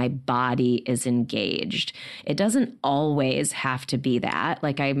activity where my body is engaged. It doesn't always have to be that.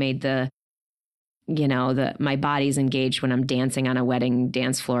 Like I made my body's engaged when I'm dancing on a wedding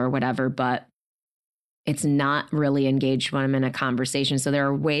dance floor or whatever, but it's not really engaged when I'm in a conversation. So there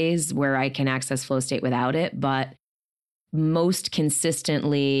are ways where I can access flow state without it, but most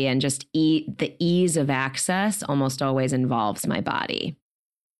consistently and just the ease of access almost always involves my body.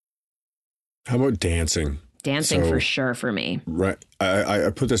 How about dancing? Dancing for sure for me. Right.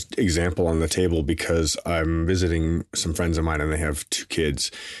 I put this example on the table because I'm visiting some friends of mine and they have 2 kids,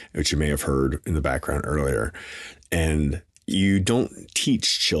 which you may have heard in the background earlier. And you don't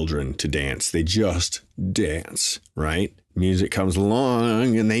teach children to dance. They just dance, right? Music comes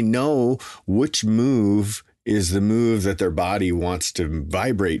along and they know which move is the move that their body wants to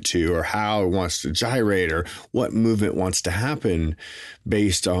vibrate to, or how it wants to gyrate, or what movement wants to happen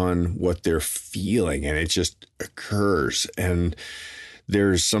based on what they're feeling. And it just occurs. And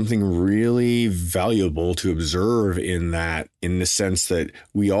there's something really valuable to observe in that, in the sense that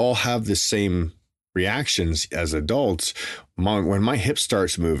we all have the same reactions as adults. When my hip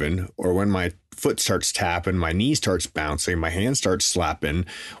starts moving, or when my foot starts tapping, my knee starts bouncing, my hand starts slapping,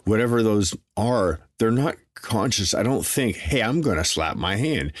 whatever those are, they're not conscious. I don't think, hey, I'm going to slap my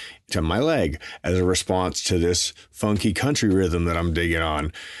hand to my leg as a response to this funky country rhythm that I'm digging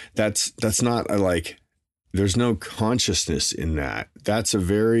on. That's not there's no consciousness in that. That's a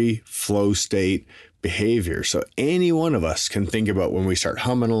very flow state behavior. So any one of us can think about when we start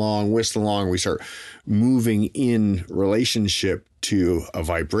humming along, whistling along, we start moving in relationship to a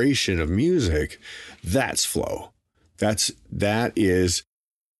vibration of music. That's flow. That is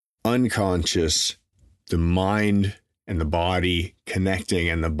unconscious, the mind and the body connecting,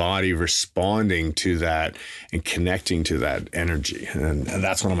 and the body responding to that and connecting to that energy. And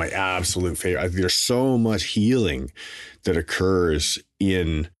that's one of my absolute favorite. There's so much healing that occurs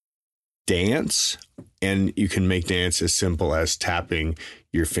in dance, and you can make dance as simple as tapping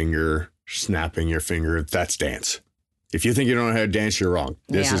your finger, snapping your finger. That's dance. If you think you don't know how to dance, you're wrong.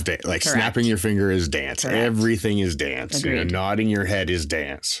 This is dance. Like, correct. Snapping your finger is dance. Correct. Everything is dance. Nodding your head is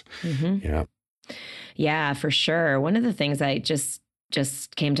dance. Mm-hmm. Yeah. Yeah, for sure. One of the things I just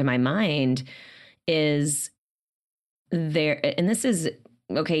came to my mind is there, and this is,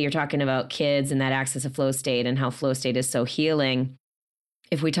 okay, you're talking about kids and that access of flow state and how flow state is so healing.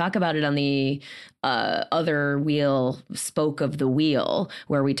 If we talk about it on the other wheel, spoke of the wheel,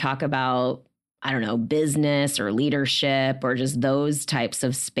 where we talk about, I don't know, business or leadership or just those types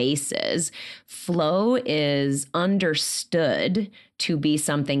of spaces, flow is understood to be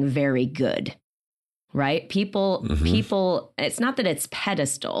something very good. Right? People, it's not that it's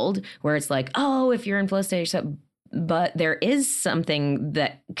pedestaled where it's like, oh, if you're in flow state, but there is something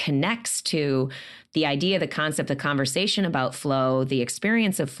that connects to the idea, the concept, the conversation about flow, the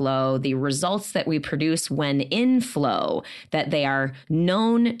experience of flow, the results that we produce when in flow, that they are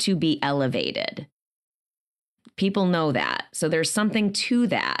known to be elevated. People know that. So there's something to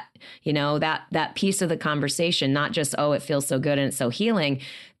that, that piece of the conversation, not just, oh, it feels so good and it's so healing.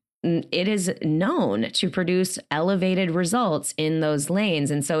 It is known to produce elevated results in those lanes.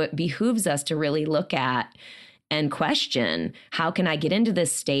 And so it behooves us to really look at and question, how can I get into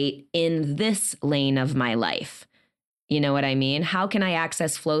this state in this lane of my life? You know what I mean? How can I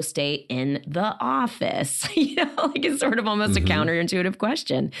access flow state in the office? Like it's sort of almost a counterintuitive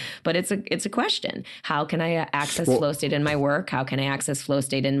question, but it's a question. How can I access flow state in my work? How can I access flow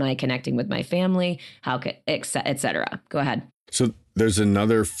state in my connecting with my family? How can, et cetera. Go ahead. So there's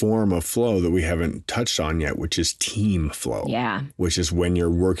another form of flow that we haven't touched on yet, which is team flow. Yeah. Which is when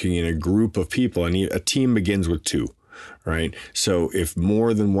you're working in a group of people, and a team begins with two. Right. So if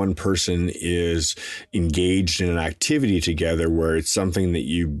more than one person is engaged in an activity together where it's something that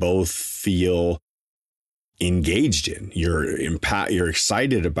you both feel engaged in, you're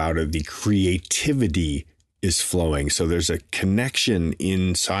excited about it, the creativity is flowing. So there's a connection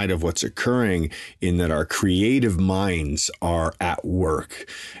inside of what's occurring in that our creative minds are at work.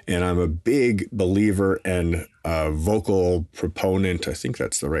 And I'm a big believer and a vocal proponent, I think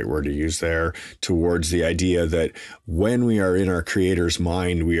that's the right word to use there, towards the idea that when we are in our creator's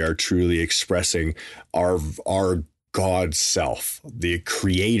mind, we are truly expressing our God's self, the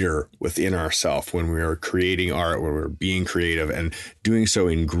creator within ourself. When we are creating art, when we're being creative and doing so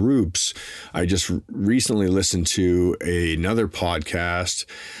in groups. I just recently listened to another podcast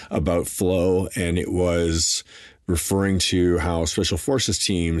about flow, and it was referring to how special forces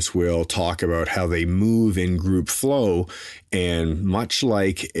teams will talk about how they move in group flow. And much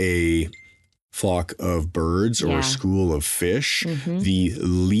like a flock of birds or a school of fish, the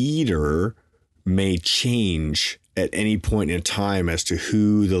leader may change at any point in time as to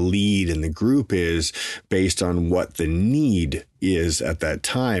who the lead in the group is based on what the need is at that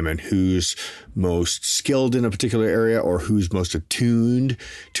time and who's most skilled in a particular area or who's most attuned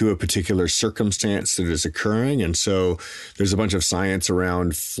to a particular circumstance that is occurring. And so there's a bunch of science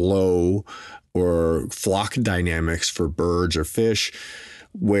around flow or flock dynamics for birds or fish,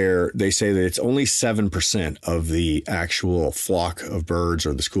 where they say that it's only 7% of the actual flock of birds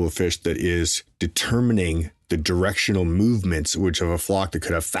or the school of fish that is determining the directional movements, which of a flock that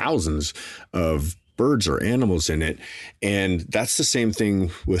could have thousands of birds or animals in it. And that's the same thing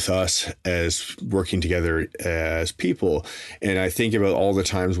with us as working together as people. And I think about all the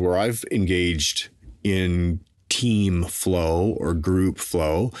times where I've engaged in team flow or group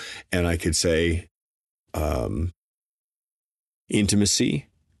flow, and I could say, intimacy,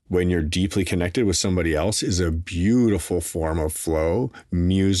 when you're deeply connected with somebody else, is a beautiful form of flow.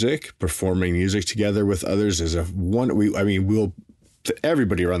 Music, performing music together with others is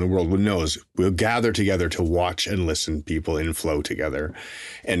everybody around the world knows we'll gather together to watch and listen people in flow together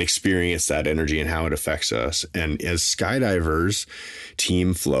and experience that energy and how it affects us. And as skydivers,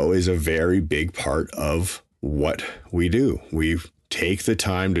 team flow is a very big part of what we do. We take the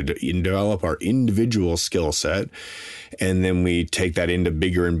time to develop our individual skill set, and then we take that into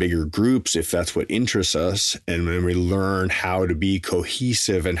bigger and bigger groups if that's what interests us. And then we learn how to be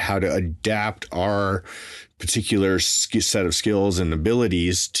cohesive and how to adapt our particular set of skills and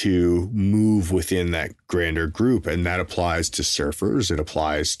abilities to move within that grander group. And that applies to surfers. It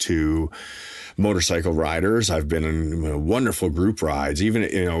applies to motorcycle riders. I've been in wonderful group rides, even,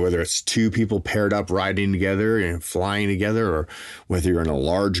 whether it's two people paired up riding together and flying together, or whether you're in a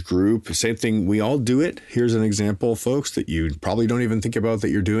large group, same thing. We all do it. Here's an example, folks, that you probably don't even think about that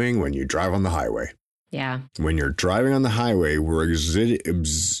you're doing when you drive on the highway. Yeah. When you're driving on the highway, we're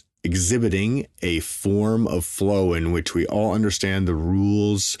exhibiting a form of flow in which we all understand the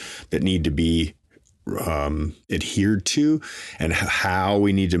rules that need to be adhered to and how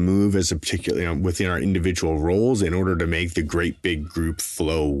we need to move as a particular, within our individual roles in order to make the great big group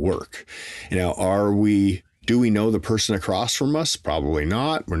flow work. Do we know the person across from us? Probably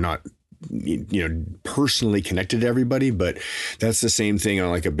not. We're not, personally connected to everybody, but that's the same thing on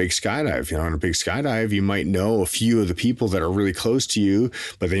like a big skydive. On a big skydive, you might know a few of the people that are really close to you,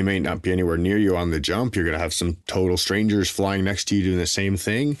 but they may not be anywhere near you on the jump. You're going to have some total strangers flying next to you doing the same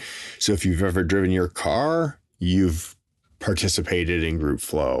thing. So if you've ever driven your car, you've participated in group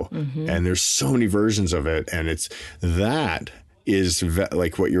flow, and there's so many versions of it. And that is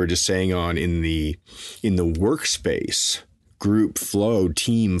like what you were just saying on in the workspace. Group flow,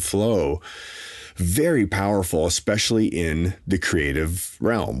 team flow, very powerful, especially in the creative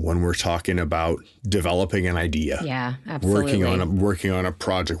realm when we're talking about developing an idea. Yeah, absolutely. Working on a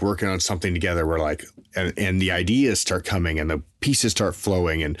project, working on something together. We're like, and the ideas start coming and the pieces start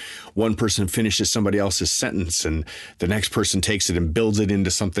flowing, and one person finishes somebody else's sentence and the next person takes it and builds it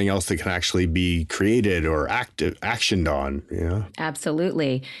into something else that can actually be created or actioned on. Yeah,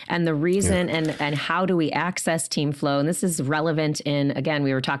 absolutely. And the reason and how do we access team flow? And this is relevant in, again,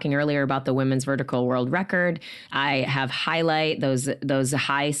 we were talking earlier about the women's vertical world record. I have highlight those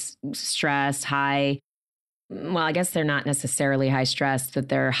high stress, high well, I guess they're not necessarily high stress, but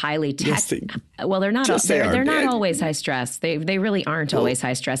they're highly well, they're not. They're not always high stress. They really aren't always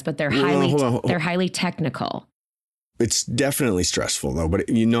high stress, but they're they're highly technical. It's definitely stressful though, but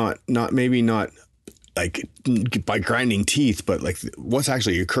you not like by grinding teeth, but like what's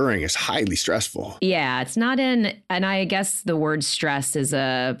actually occurring is highly stressful. Yeah, it's not and I guess the word stress is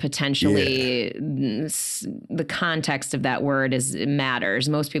a potentially the context of that word matters.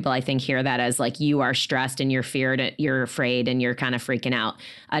 Most people I think hear that as like you are stressed and you're feared, you're afraid and you're kind of freaking out.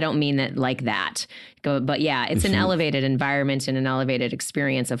 I don't mean it like that. But yeah, it's an elevated environment and an elevated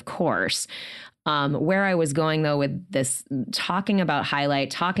experience, of course. Where I was going though with this, talking about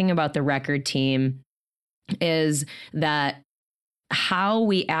Highlight, talking about the record team, is that how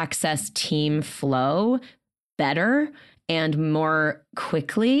we access team flow better and more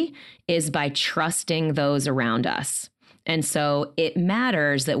quickly is by trusting those around us. And so it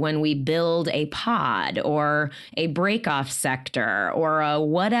matters that when we build a pod or a break-off sector or a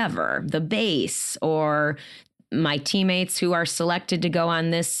whatever, the base or my teammates who are selected to go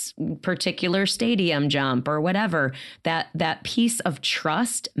on this particular stadium jump or whatever, that piece of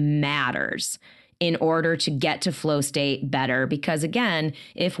trust matters in order to get to flow state better. Because again,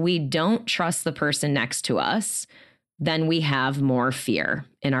 if we don't trust the person next to us, then we have more fear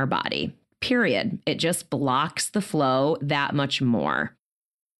in our body, period. It just blocks the flow that much more.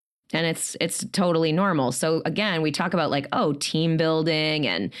 And it's totally normal. So again, we talk about like, team building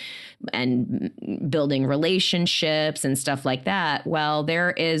and building relationships and stuff like that. Well, there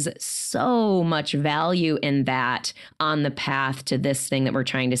is so much value in that on the path to this thing that we're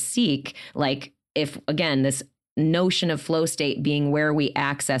trying to seek. Like, if, again, this notion of flow state being where we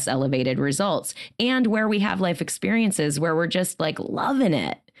access elevated results and where we have life experiences where we're just like loving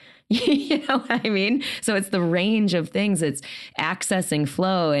it. You know what I mean? So it's the range of things. It's accessing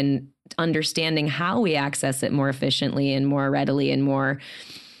flow and understanding how we access it more efficiently and more readily and more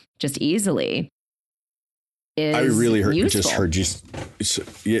just easily. I really heard you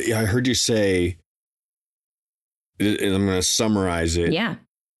say, and I'm going to summarize it. Yeah.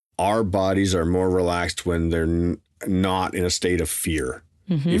 Our bodies are more relaxed when they're not in a state of fear.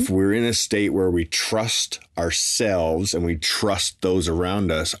 Mm-hmm. If we're in a state where we trust ourselves and we trust those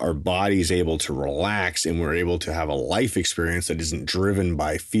around us, our body's able to relax and we're able to have a life experience that isn't driven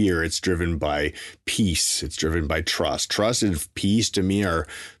by fear. It's driven by peace. It's driven by trust. Trust and peace to me are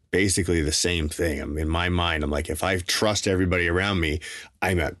basically the same thing. In my mind, I'm like, if I trust everybody around me,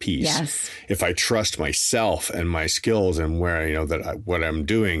 I'm at peace. Yes. If I trust myself and my skills and where I know what I'm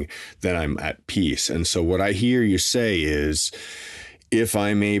doing, then I'm at peace. And so what I hear you say is, if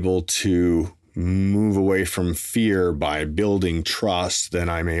I'm able to move away from fear by building trust, then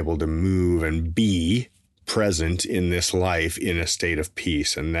I'm able to move and be present in this life in a state of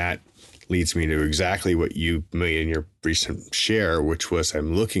peace. And that leads me to exactly what you made in your recent share, which was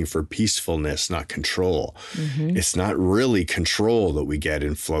I'm looking for peacefulness, not control. Mm-hmm. It's not really control that we get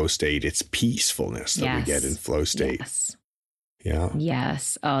in flow state. It's peacefulness that we get in flow state. Yes. Yeah.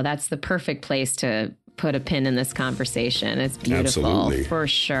 Yes. Oh, that's the perfect place to put a pin in this conversation. It's beautiful. Absolutely. For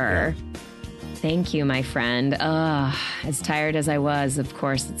sure. Yeah. Thank you, my friend. As tired as I was, of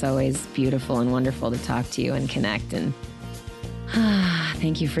course, it's always beautiful and wonderful to talk to you and connect. And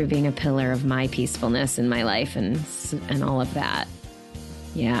thank you for being a pillar of my peacefulness in my life and all of that.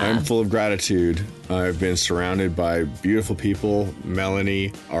 Yeah. I'm full of gratitude. I've been surrounded by beautiful people,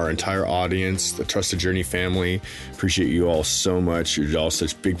 Melanie, our entire audience, the Trusted Journey family. Appreciate you all so much. You're all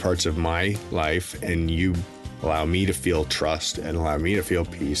such big parts of my life, and you allow me to feel trust and allow me to feel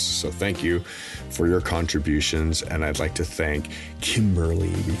peace. So thank you for your contributions. And I'd like to thank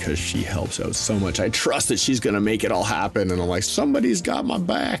Kimberly because she helps out so much. I trust that she's going to make it all happen. And I'm like, somebody's got my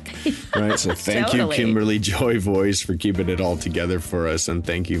back. Right. So thank you, Kimberly Joy Voice, for keeping it all together for us. And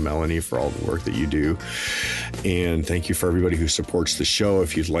thank you, Melanie, for all the work that you do. And thank you for everybody who supports the show.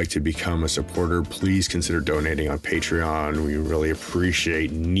 If you'd like to become a supporter, please consider donating on Patreon. We really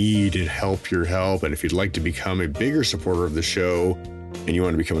appreciate, need, and your help. And if you'd like to become a bigger supporter of the show and you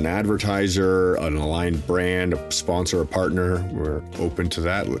want to become an advertiser, an aligned brand, a sponsor, a partner, we're open to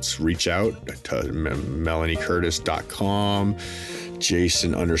that. Let's reach out to melaniecurtis.com,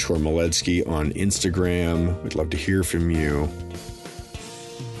 Jason_Maletsky on Instagram. We'd love to hear from you.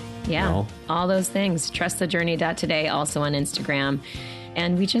 Yeah, all those things. TrustTheJourney.today, also on Instagram.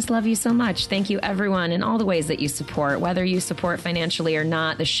 And we just love you so much. Thank you, everyone, in all the ways that you support, whether you support financially or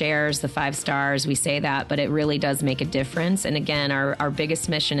not, the shares, the 5 stars, we say that, but it really does make a difference. And again, our biggest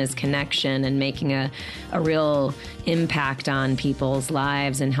mission is connection and making a real impact on people's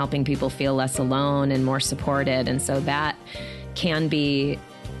lives and helping people feel less alone and more supported. And so that can be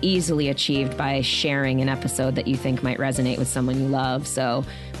easily achieved by sharing an episode that you think might resonate with someone you love. So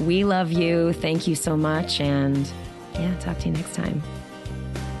we love you. Thank you so much. And yeah, talk to you next time.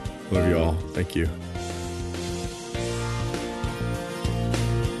 Love you all. Thank you.